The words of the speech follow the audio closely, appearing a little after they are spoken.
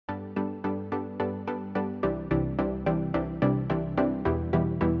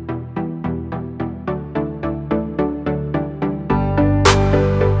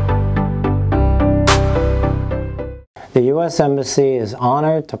The U.S. Embassy is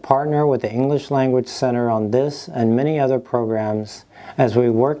honored to partner with the English Language Center on this and many other programs as we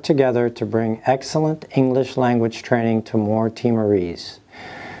work together to bring excellent English language training to more Timorese.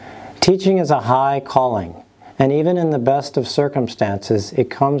 Teaching is a high calling, and even in the best of circumstances, it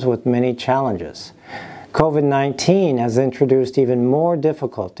comes with many challenges. COVID-19 has introduced even more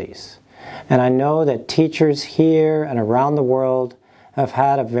difficulties, and I know that teachers here and around the world have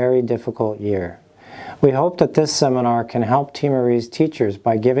had a very difficult year. We hope that this seminar can help Timorese teachers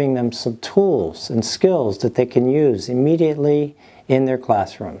by giving them some tools and skills that they can use immediately in their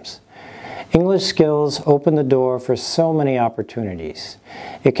classrooms. English skills open the door for so many opportunities.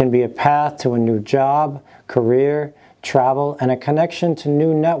 It can be a path to a new job, career, travel, and a connection to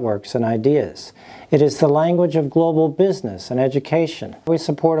new networks and ideas. It is the language of global business and education. We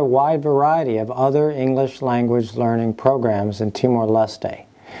support a wide variety of other English language learning programs in Timor-Leste.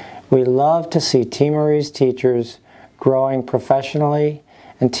 We love to see Timorese teachers growing professionally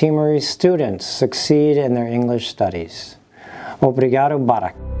and Timorese students succeed in their English studies. Obrigado,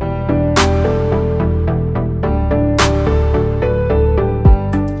 Barak.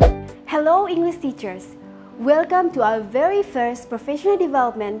 Hello, English teachers. Welcome to our very first professional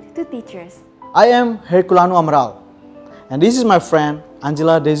development to teachers. I am Herculano Amaral, and this is my friend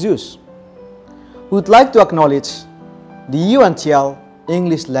Angela De Jesus. We would like to acknowledge the UNTL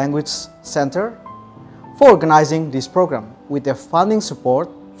English Language Center for organizing this program with the funding support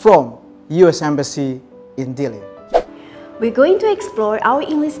from U.S. Embassy in Delhi. We're going to explore our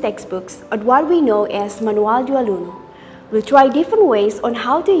English textbooks on what we know as Manual do Aluno. We'll try different ways on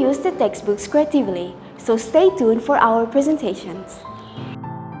how to use the textbooks creatively, so stay tuned for our presentations.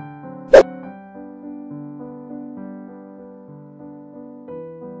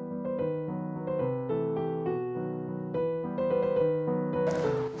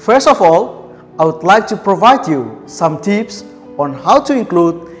 First of all, I would like to provide you some tips on how to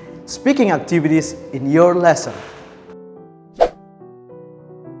include speaking activities in your lesson.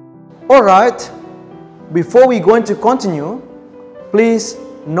 Alright, before we going to continue, please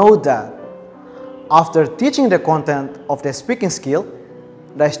note that after teaching the content of the speaking skill,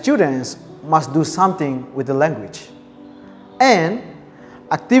 the students must do something with the language. And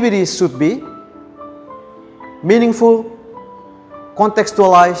activities should be meaningful,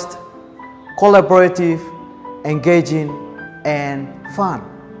 contextualized, collaborative, engaging, and fun.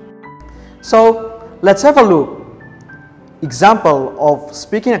 So let's have a look. Example of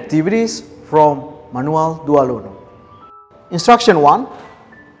speaking activities from Manual do Aluno. Instruction 1.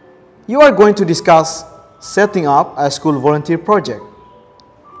 You are going to discuss setting up a school volunteer project.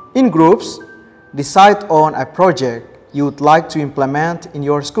 In groups, decide on a project you would like to implement in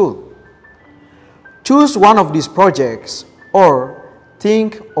your school. Choose one of these projects or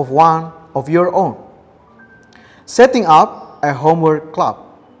think of one of your own. Setting up a homework club.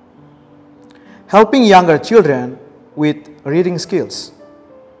 Helping younger children with reading skills.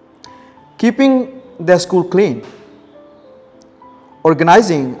 Keeping the school clean.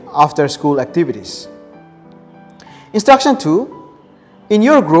 Organizing after-school activities. Instruction 2. In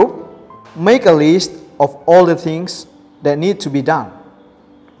your group, make a list of all the things that need to be done.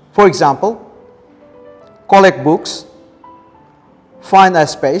 For example, collect books, find a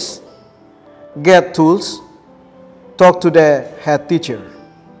space, get tools, talk to the head teacher,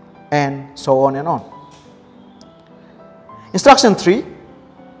 and so on and on. Instruction 3.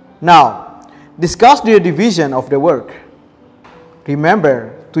 Now, discuss the division of the work.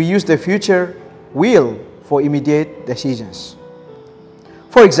 Remember to use the future will for immediate decisions.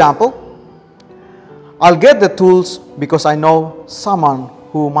 For example, I'll get the tools because I know someone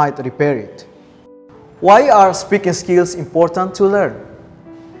who might repair it. Why are speaking skills important to learn?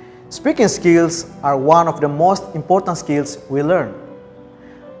 Speaking skills are one of the most important skills we learn,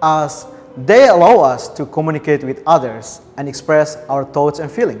 as they allow us to communicate with others and express our thoughts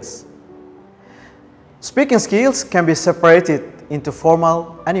and feelings. Speaking skills can be separated into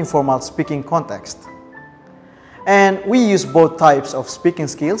formal and informal speaking context. And we use both types of speaking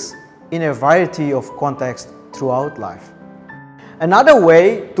skills in a variety of contexts throughout life. Another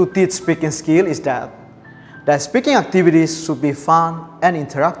way to teach speaking skill is that the speaking activities should be fun and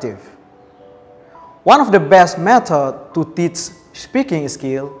interactive. One of the best methods to teach speaking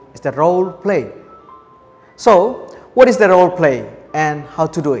skill is the role play. So, what is the role play and how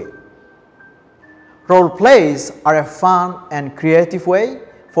to do it? Role plays are a fun and creative way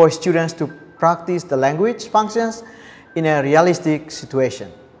for students to practice the language functions in a realistic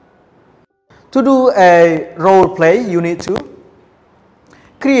situation. To do a role play, you need to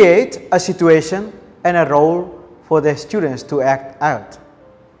create a situation and a role for the students to act out.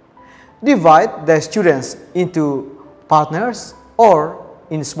 Divide the students into partners, or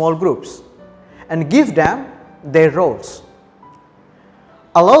in small groups, and give them their roles.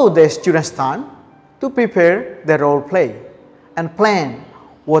 Allow the students time to prepare the role play and plan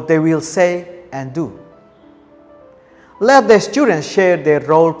what they will say and do. Let the students share their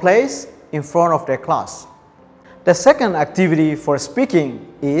role plays in front of their class. The second activity for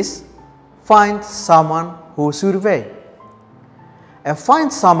speaking is find someone who survey. A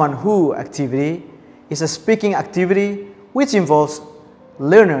find someone who activity is a speaking activity which involves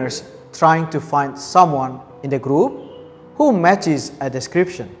learners trying to find someone in the group who matches a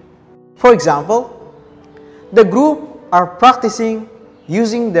description. For example, the group are practicing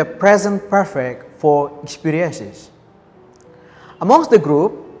using the present perfect for experiences. Amongst the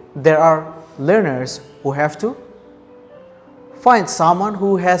group, there are learners who have to find someone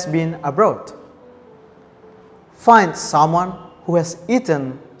who has been abroad, find someone who has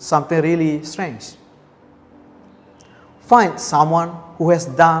eaten something really strange, find someone who has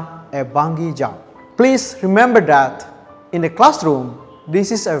done a bungee jump. Please remember that in the classroom,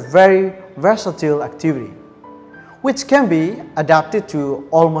 this is a very versatile activity which can be adapted to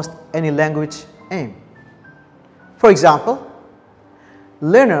almost any language aim. For example,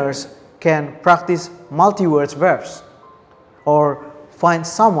 learners can practice multi-word verbs or find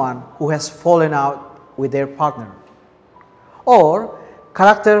someone who has fallen out with their partner, or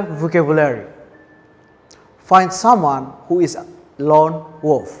character vocabulary, find someone who is a lone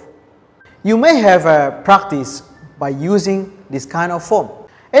wolf. You may have a practice by using this kind of form.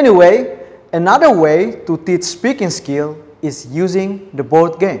 Anyway, another way to teach speaking skill is using the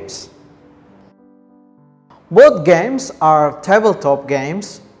board games. Board games are tabletop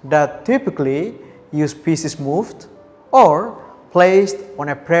games that typically use pieces moved or placed on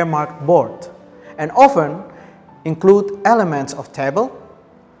a pre-marked board and often include elements of table,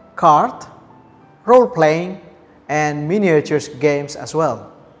 card, role-playing, and miniatures games as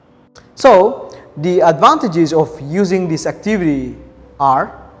well. So, the advantages of using this activity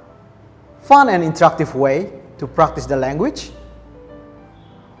are fun and interactive way to practice the language,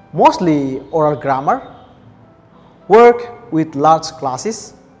 mostly oral grammar, work with large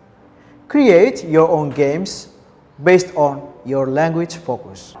classes, create your own games based on your language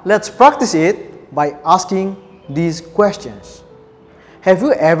focus. Let's practice it by asking these questions. Have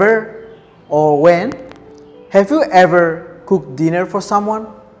you ever, or when, have you ever cooked dinner for someone?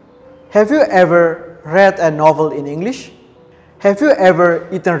 Have you ever read a novel in English? Have you ever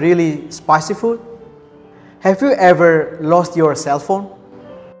eaten really spicy food? Have you ever lost your cell phone?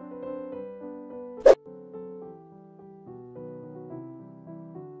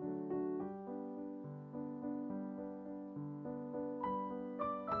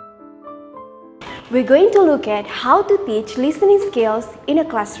 We're going to look at how to teach listening skills in a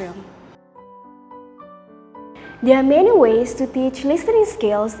classroom. There are many ways to teach listening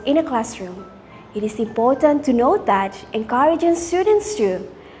skills in a classroom. It is important to note that encouraging students to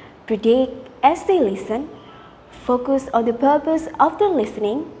predict as they listen, focus on the purpose of their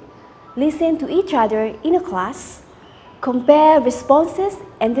listening, listen to each other in a class, compare responses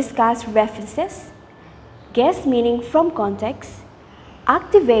and discuss references, guess meaning from context,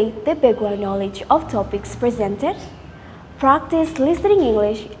 activate the background knowledge of topics presented, practice listening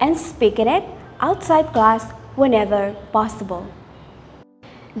English and speaking it outside class whenever possible.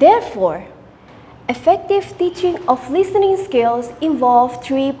 Therefore, effective teaching of listening skills involve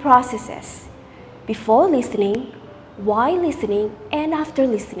three processes: before listening, while listening, and after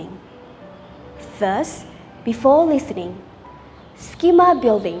listening. First, before listening, schema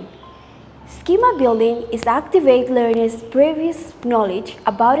building. Schema building is activate learners' previous knowledge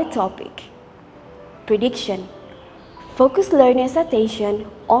about a topic. Prediction. Focus learners' attention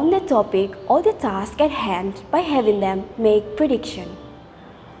on the topic or the task at hand by having them make prediction.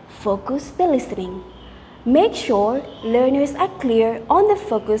 Focus the listening. Make sure learners are clear on the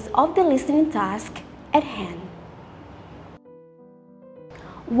focus of the listening task at hand.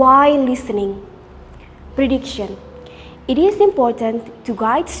 While listening. Prediction. It is important to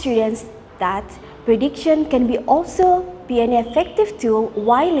guide students that prediction can also be an effective tool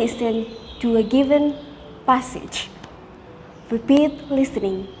while listening to a given passage. Repeat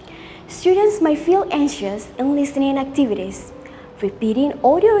listening. Students might feel anxious in listening activities. Repeating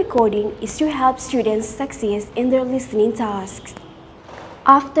audio recording is to help students succeed in their listening tasks.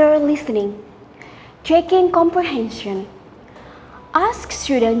 After listening, checking comprehension. Ask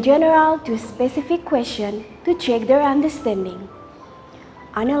students general to specific question to check their understanding.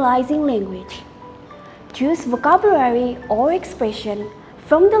 Analyzing language. Choose vocabulary or expression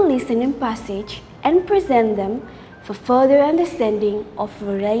from the listening passage and present them for further understanding of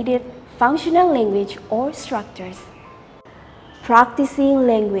related functional language or structures. Practicing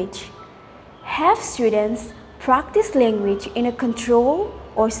language. Have students practice language in a controlled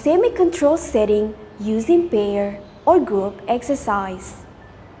or semi-controlled setting using pair or group exercise.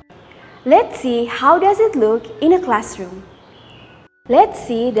 Let's see how does it look in a classroom. Let's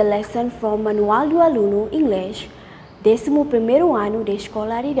see the lesson from Manual do Aluno English, 11º ano de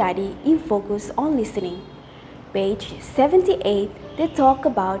escolaridade in focus on listening. Page 78, they talk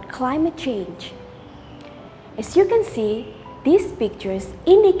about climate change. As you can see, these pictures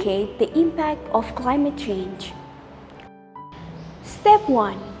indicate the impact of climate change. Step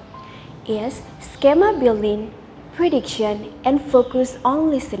 1 is schema building, prediction, and focus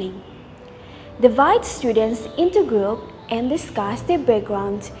on listening. Divide students into groups and discuss their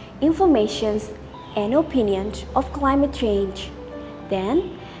background, informations, and opinions of climate change.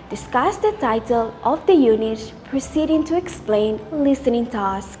 Then, discuss the title of the unit proceeding to explain listening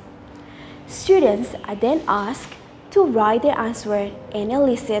tasks. Students are then asked to write their answer and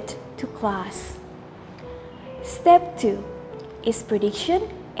elicit to class. Step 2 is prediction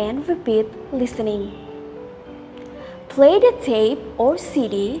and repeat listening. Play the tape or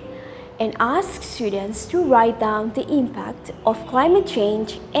CD and ask students to write down the impact of climate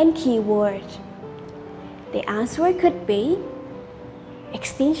change and keywords. The answer could be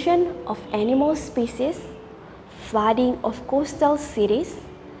extinction of animal species, flooding of coastal cities,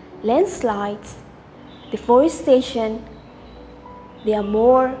 landslides, deforestation. There are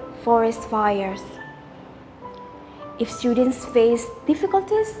more forest fires. If students face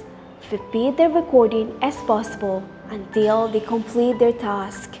difficulties, repeat the recording as possible until they complete their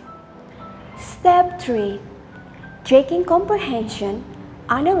task. Step 3. Checking comprehension,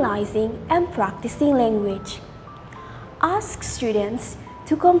 analyzing, and practicing language. Ask students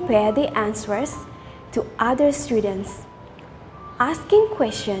to compare the answers to other students. Asking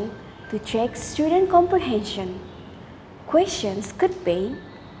questions to check student comprehension. Questions could be,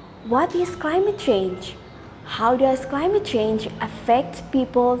 what is climate change? How does climate change affect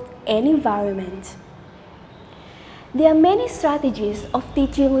people and environment? There are many strategies of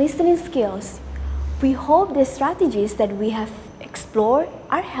teaching listening skills. We hope the strategies that we have explored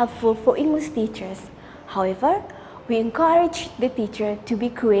are helpful for English teachers. However, we encourage the teacher to be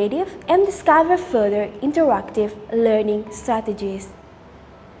creative and discover further interactive learning strategies.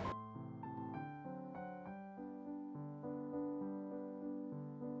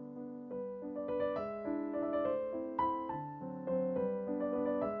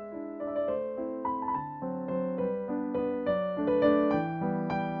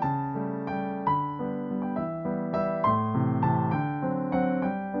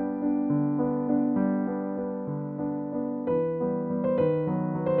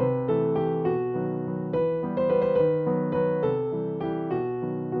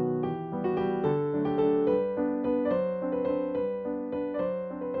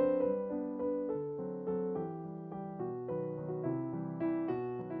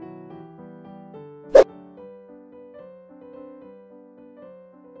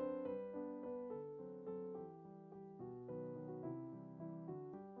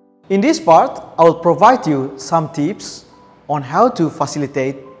 In this part, I will provide you some tips on how to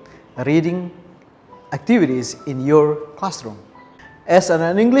facilitate reading activities in your classroom. As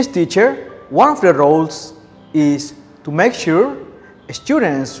an English teacher, one of the roles is to make sure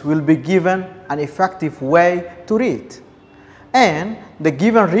students will be given an effective way to read, and the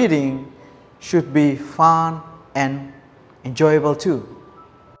given reading should be fun and enjoyable too.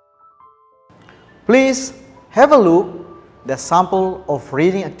 Please have a look at the sample of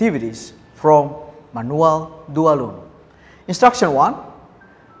reading activities from Manual do Aluno. Instruction 1.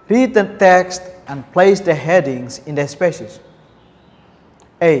 Read the text and place the headings in their spaces.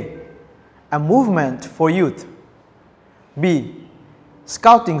 A movement for youth. B.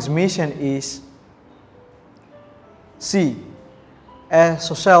 Scouting's mission is. C. A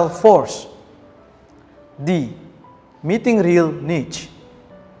social force. D. Meeting real niche.